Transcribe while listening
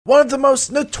One of the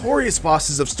most notorious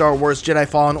bosses of Star Wars Jedi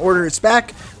Fallen Order is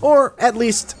back, or at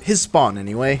least his spawn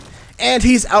anyway, and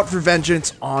he's out for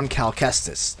vengeance on Cal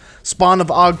Kestis. Spawn of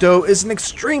Oggdo is an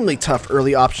extremely tough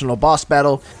early optional boss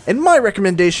battle, and my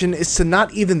recommendation is to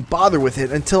not even bother with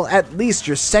it until at least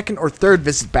your second or third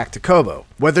visit back to Koboh.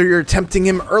 Whether you're attempting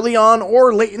him early on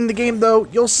or late in the game though,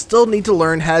 you'll still need to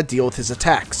learn how to deal with his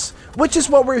attacks, which is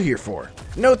what we're here for.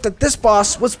 Note that this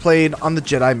boss was played on the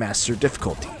Jedi Master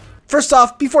difficulty. First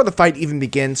off, before the fight even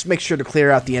begins, make sure to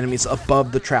clear out the enemies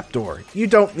above the trapdoor. You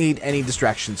don't need any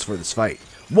distractions for this fight.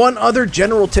 One other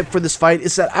general tip for this fight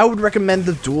is that I would recommend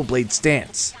the dual blade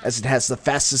stance. As it has the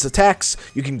fastest attacks,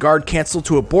 you can guard cancel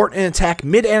to abort an attack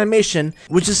mid-animation,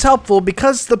 which is helpful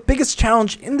because the biggest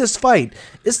challenge in this fight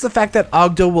is the fact that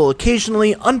Oggdo will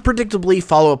occasionally unpredictably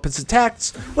follow up its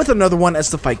attacks with another one as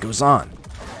the fight goes on.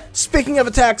 Speaking of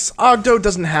attacks, Oggdo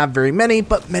doesn't have very many,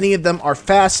 but many of them are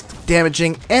fast,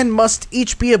 damaging, and must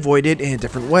each be avoided in a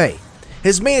different way.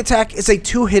 His main attack is a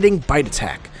two-hitting bite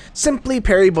attack. Simply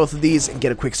parry both of these and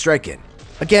get a quick strike in.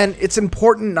 Again, it's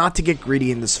important not to get greedy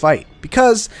in this fight,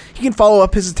 because he can follow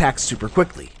up his attacks super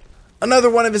quickly. Another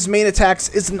one of his main attacks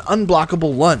is an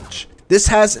unblockable lunge. This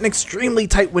has an extremely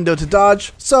tight window to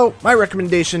dodge, so my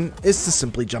recommendation is to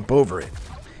simply jump over it.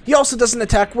 He also does an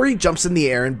attack where he jumps in the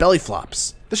air and belly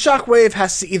flops. The shockwave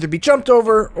has to either be jumped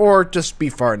over or just be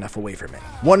far enough away from it.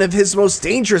 One of his most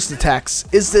dangerous attacks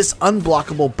is this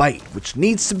unblockable bite, which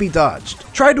needs to be dodged.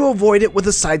 Try to avoid it with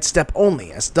a sidestep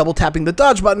only, as double tapping the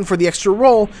dodge button for the extra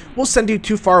roll will send you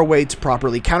too far away to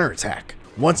properly counterattack.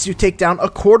 Once you take down a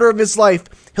quarter of his life,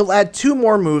 he'll add 2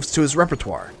 more moves to his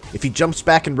repertoire. If he jumps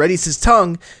back and readies his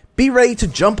tongue, be ready to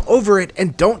jump over it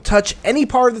and don't touch any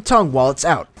part of the tongue while it's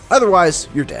out. Otherwise,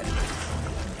 you're dead.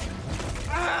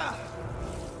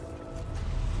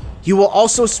 He will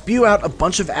also spew out a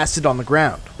bunch of acid on the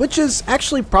ground, which is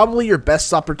actually probably your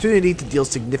best opportunity to deal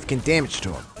significant damage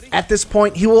to him. At this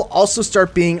point, he will also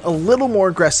start being a little more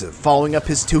aggressive, following up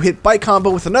his 2-hit bite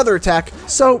combo with another attack,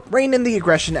 so rein in the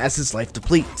aggression as his life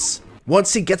depletes.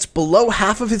 Once he gets below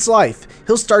half of his life,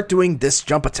 he'll start doing this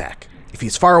jump attack. If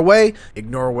he's far away,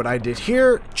 ignore what I did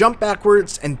here, jump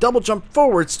backwards, and double jump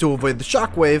forwards to avoid the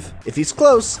shockwave. If he's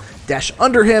close, dash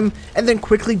under him, and then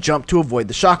quickly jump to avoid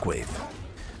the shockwave.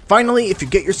 Finally, if you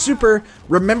get your super,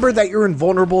 remember that you're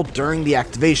invulnerable during the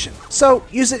activation, so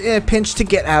use it in a pinch to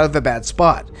get out of a bad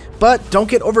spot, but don't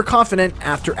get overconfident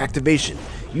after activation.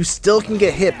 You still can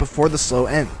get hit before the slow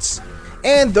ends.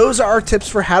 And those are our tips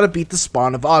for how to beat the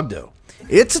Spawn of Oggdo.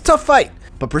 It's a tough fight,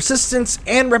 but persistence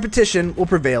and repetition will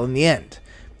prevail in the end.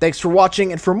 Thanks for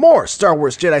watching, and for more Star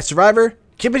Wars Jedi Survivor,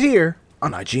 keep it here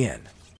on IGN.